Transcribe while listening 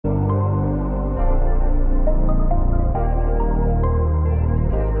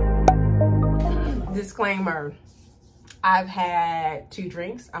disclaimer, I've had 2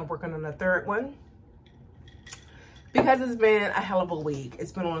 drinks. I'm working on the 3rd one. Because it's been a hell of a week.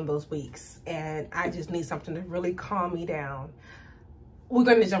 It's been one of those weeks. And I just need something to really calm me down. We're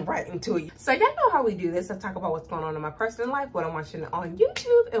going to jump right into it. So y'all know how we do this. I talk about what's going on in my personal life, what I'm watching on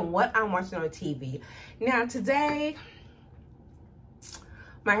YouTube, and what I'm watching on TV. Now today,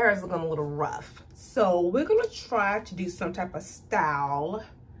 my hair is looking a little rough. So we're going to try to do some type of style.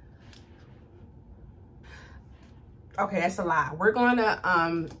 Okay, that's a lie. We're going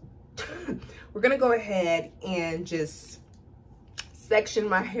to go ahead and just section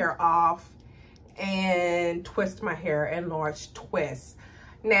my hair off and twist my hair in large twists.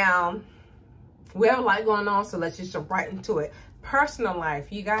 Now, we have a lot going on, so let's just jump right into it. Personal life,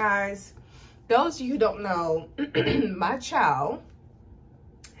 you guys. Those of you who don't know, my child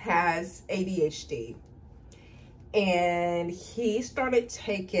has ADHD. And he started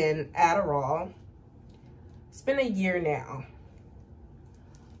taking Adderall. It's been a year now.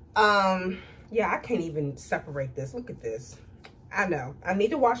 Yeah, I can't even separate this. Look at this. I know. I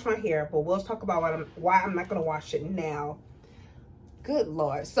need to wash my hair, but we'll talk about why I'm not going to wash it now. Good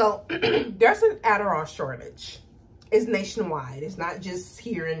Lord. So, there's an Adderall shortage. It's nationwide. It's not just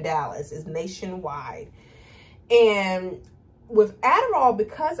here in Dallas. It's nationwide. And with Adderall,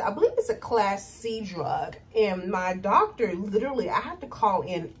 because I believe it's a Class C drug, and my doctor, literally, I have to call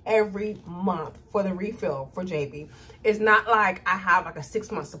in every month for the refill for JB. It's not like I have like a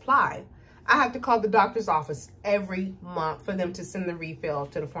 6-month supply. I have to call the doctor's office every month for them to send the refill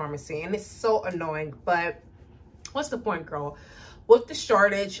to the pharmacy. And it's so annoying. But what's the point, girl? With the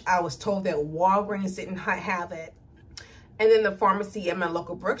shortage, I was told that Walgreens didn't have it. And then the pharmacy at my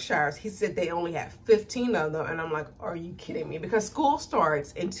local Brookshire's, he said they only had 15 of them. And I'm like, are you kidding me? Because school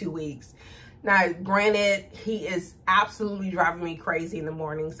starts in 2 weeks. Now, granted, he is absolutely driving me crazy in the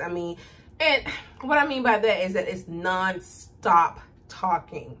mornings. I mean, and what I mean by that is that it's non-stop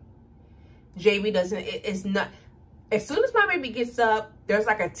talking. JB doesn't, it's not, as soon as my baby gets up, there's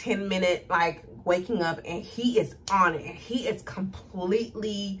like a 10-minute like waking up, and he is on it. And he is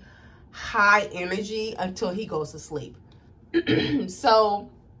completely high energy until he goes to sleep. So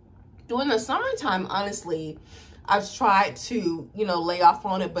during the summertime, honestly, I've tried to, you know, lay off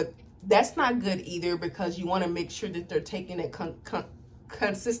on it, but that's not good either, because you want to make sure that they're taking it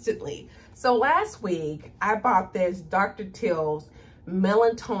consistently. So last week, I bought this Dr. Till's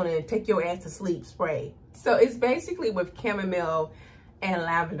melatonin take your ass to sleep spray. So it's basically with chamomile and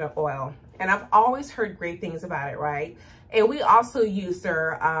lavender oil, and I've always heard great things about it, right? And we also use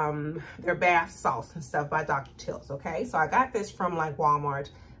their bath salts and stuff by Dr. Till's, okay? So I got this from like Walmart,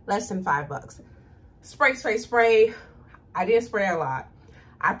 less than $5. Spray, spray, spray. I didn't spray a lot.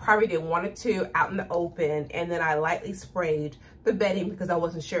 I probably did 1 or 2 out in the open, and then I lightly sprayed the bedding because I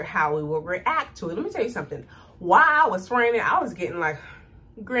wasn't sure how we would react to it. Let me tell you something. While I was spraying it, I was getting like,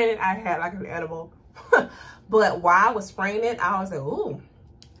 granted, I had like an edible, but while I was spraying it, I was like, ooh.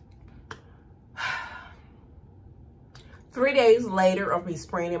 3 days later of me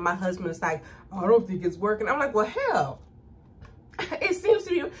spraying it, my husband is like, I don't think it's working. I'm like, well, hell, it seems to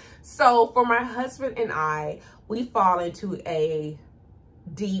be. So for my husband and I, we fall into a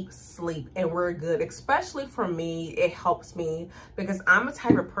deep sleep and we're good. Especially for me, it helps me because I'm a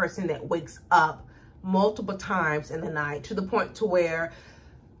type of person that wakes up multiple times in the night, to the point to where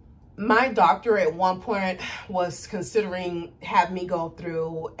my doctor at one point was considering having me go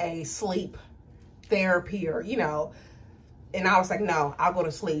through a sleep therapy, or, you know, and I was like, no, I'll go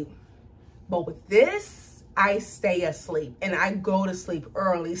to sleep. But with this, I stay asleep and I go to sleep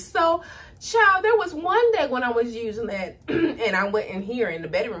early. So, child, there was one day when I was using that and I went in here in the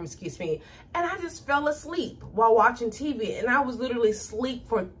bedroom, excuse me, and I just fell asleep while watching TV. And I was literally asleep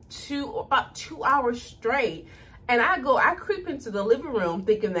for about 2 hours straight. And I creep into the living room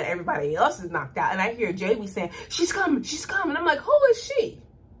thinking that everybody else is knocked out. And I hear JB saying, she's coming, she's coming. I'm like, who is she?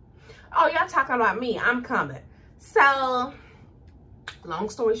 Oh, y'all talking about me, I'm coming. So, long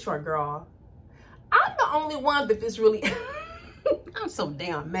story short, girl, I'm the only one that this really, I'm so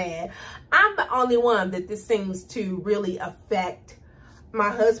damn mad. I'm the only one that this seems to really affect. My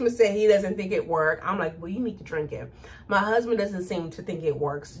husband said he doesn't think it works. I'm like, well, you need to drink it. My husband doesn't seem to think it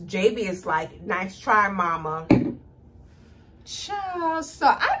works. JB is like, nice try, mama. Child, so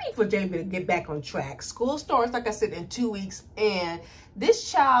I need for JB to get back on track. School starts, like I said, in 2 weeks, and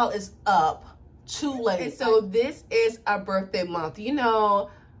this child is up too late. And so this is a birthday month, you know,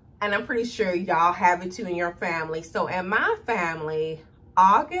 and I'm pretty sure y'all have it too in your family. So in my family,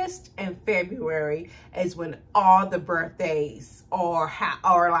 August and February is when all the birthdays or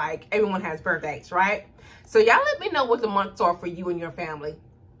like everyone has birthdays, right? So y'all let me know what the months are for you and your family.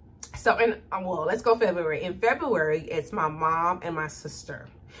 So well, let's go February. In February, it's my mom and my sister.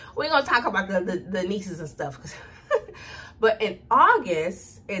 We're gonna talk about the nieces and stuff. But in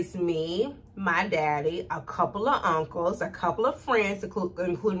August, it's me, my daddy, a couple of uncles, a couple of friends,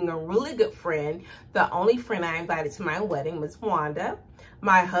 including a really good friend. The only friend I invited to my wedding was Wanda.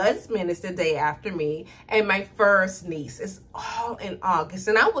 My husband is the day after me, and my first niece. Is all in August.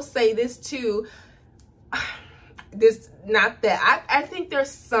 And I will say this too. Not that I think there's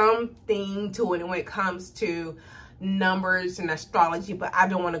something to it when it comes to numbers and astrology, but I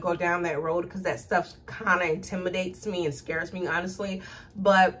don't want to go down that road because that stuff kind of intimidates me and scares me, honestly.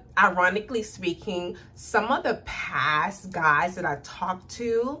 But ironically speaking, some of the past guys that I talked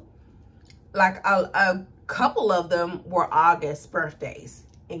to, like a couple of them were August birthdays,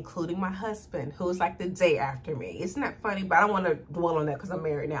 including my husband, who's like the day after me. Isn't that funny? But I don't want to dwell on that because I'm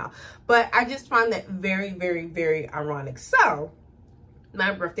married now. But I just find that very, very, very ironic. So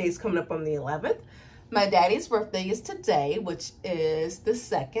my birthday is coming up on the 11th. My daddy's birthday is today, which is the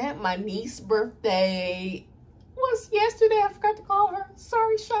 2nd. My niece's birthday was yesterday. I forgot to call her.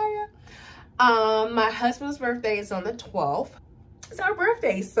 Sorry, Shia. My husband's birthday is on the 12th. It's our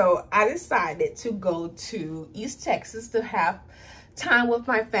birthday. So I decided to go to East Texas to have time with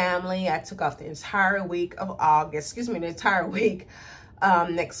my family. I took off the entire week of August, the entire week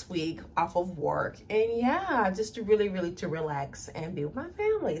next week off of work. And yeah, just to really to relax and be with my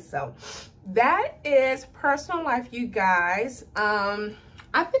family. So that is personal life, you guys.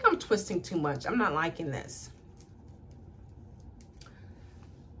 I think I'm twisting too much. I'm not liking this.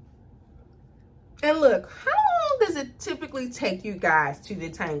 And look, how long does it typically take you guys to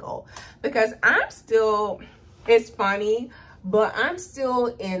detangle? Because I'm still, it's funny, but I'm still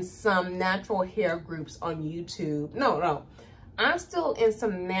in some natural hair groups on YouTube. No, I'm still in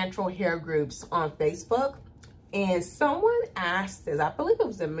some natural hair groups on Facebook. And someone asked this, I believe it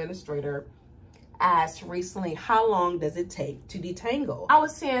was the administrator, asked recently, how long does it take to detangle? I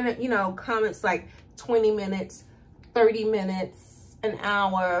was seeing, you know, comments like 20 minutes, 30 minutes, an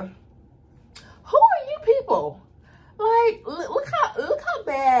hour. Who are you people? Like, look how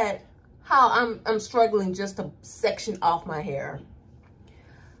bad, how I'm struggling just to section off my hair.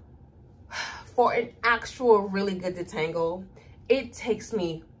 For an actual really good detangle, it takes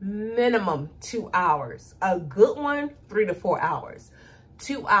me minimum 2 hours. A good one, 3 to 4 hours.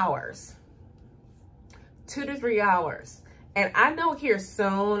 2 hours. 2 to 3 hours. And I know here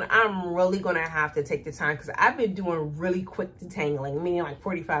soon, I'm really going to have to take the time because I've been doing really quick detangling, meaning like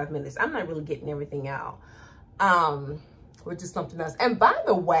 45 minutes. I'm not really getting everything out, which is something else. And by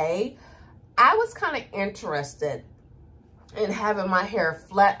the way, I was kind of interested in having my hair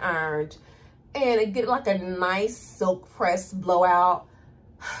flat ironed and get like a nice silk press blowout.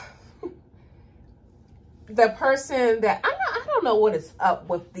 The person that, I don't know what is up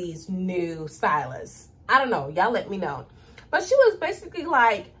with these new stylists. I don't know. Y'all let me know. But she was basically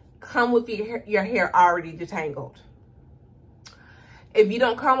like, come with your hair already detangled. If you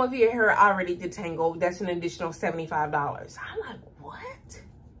don't come with your hair already detangled, that's an additional $75. I'm like, what?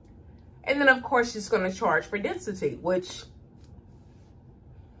 And then, of course, she's going to charge for density, which...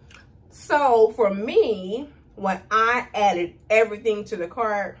 So, for me, when I added everything to the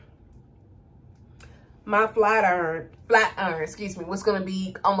cart, my flat iron, was going to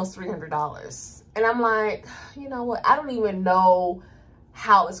be almost $300. And I'm like, you know what? I don't even know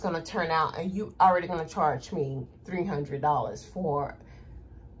how it's going to turn out. And you already going to charge me $300 for,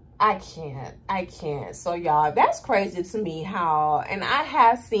 I can't. So y'all, that's crazy to me how, and I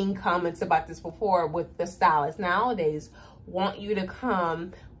have seen comments about this before with the stylists nowadays want you to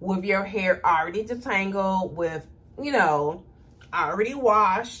come with your hair already detangled with, you know, already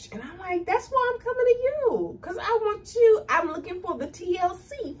washed. And I'm like, that's why I'm coming to you. Because I'm looking for the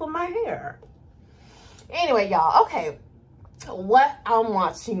TLC for my hair. Anyway, y'all, okay, what I'm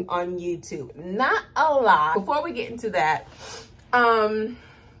watching on YouTube, not a lot. Before we get into that,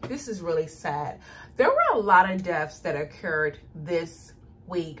 this is really sad. There were a lot of deaths that occurred this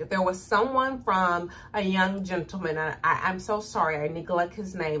week. There was someone from a young gentleman, I'm so sorry, I neglect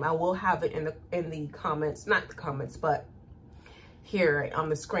his name. I will have it in the comments, not the comments, but here on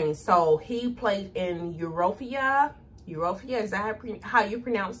the screen. So he played in Euphoria, is that how you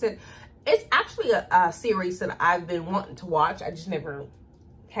pronounce it? It's actually a series that I've been wanting to watch. I just never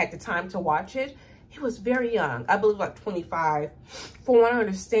had the time to watch it. He was very young. I believe like 25. From what I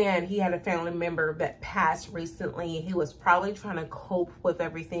understand, he had a family member that passed recently. He was probably trying to cope with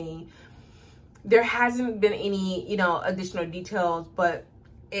everything. There hasn't been any, you know, additional details, but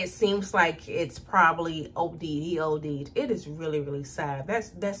it seems like it's probably OD'd. He OD'd. It is really sad.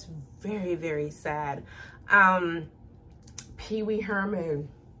 That's very sad. Pee Wee Herman.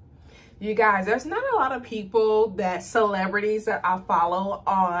 You guys, there's not a lot of people celebrities that I follow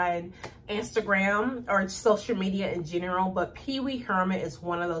on Instagram or social media in general, but Pee Wee Herman is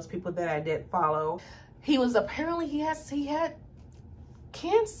one of those people that I did follow. He was apparently, he had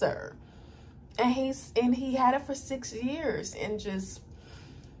cancer, and he had it for 6 years, and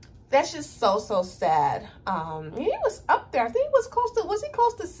that's just so sad. He was up there. I think he was was he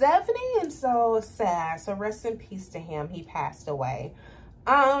close to 70? And so sad. So rest in peace to him. He passed away.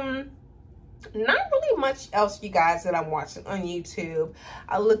 Not really much else, you guys, that I'm watching on YouTube.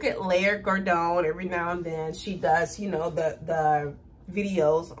 I look at Leah Gordon every now and then. She does, you know, the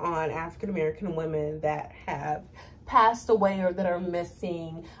videos on African-American women that have passed away or that are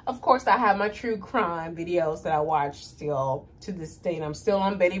missing. Of course, I have my true crime videos that I watch still to this day, and I'm still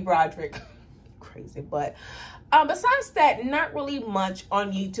on Betty Broderick. Crazy. But besides that, not really much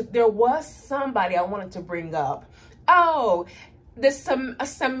on YouTube. There was somebody I wanted to bring up. Oh, this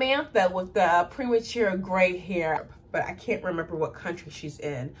Samantha with the premature gray hair, but I can't remember what country she's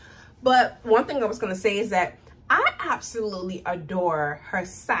in. But one thing I was going to say is that I absolutely adore her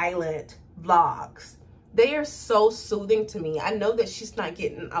silent vlogs. They are so soothing to me. I know that she's not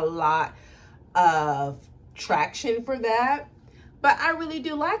getting a lot of traction for that, but I really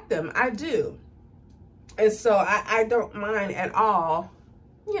do like them. I do. And so I don't mind at all,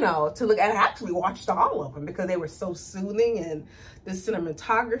 you know, to look at. I actually watched all of them because they were so soothing, and the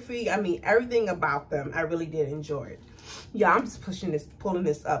cinematography, I mean, everything about them, I really did enjoy it. Yeah, I'm just pulling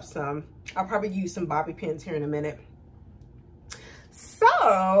this up some. I'll probably use some bobby pins here in a minute.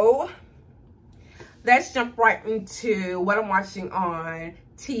 So let's jump right into what I'm watching on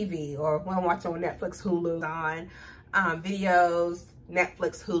TV, or what I'm watching on Netflix, Hulu, on videos,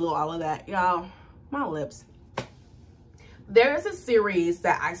 Netflix, Hulu, all of that. Y'all, my lips. There's a series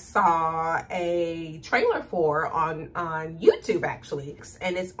that I saw a trailer for on YouTube, actually,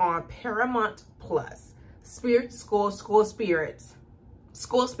 and it's on Paramount Plus. School Spirit,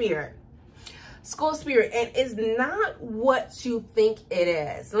 and it's not what you think it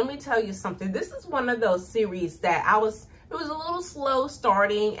is. Let me tell you something. This is one of those series that it was a little slow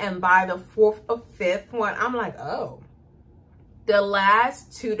starting, and by the 4th or 5th one, I'm like, oh, the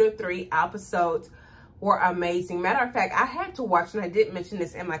last 2 to 3 episodes were amazing. Matter of fact, I had to watch, and I did mention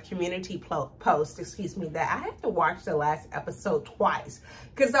this in my community post, excuse me, that I had to watch the last episode twice,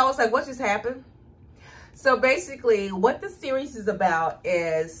 because I was like, what just happened? So basically, what the series is about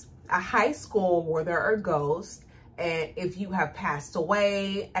is a high school where there are ghosts, and if you have passed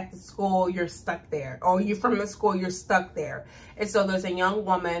away at the school, you're stuck there, or you're from the school, you're stuck there. And so there's a young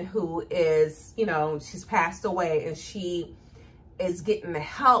woman who is, you know, she's passed away, and she is getting the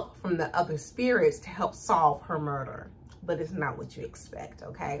help from the other spirits to help solve her murder. But it's not what you expect,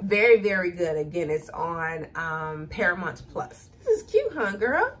 okay? Very, very good. Again, it's on Paramount Plus. This is cute, huh,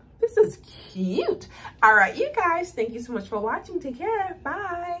 girl? This is cute. All right, you guys, thank you so much for watching. Take care.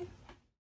 Bye.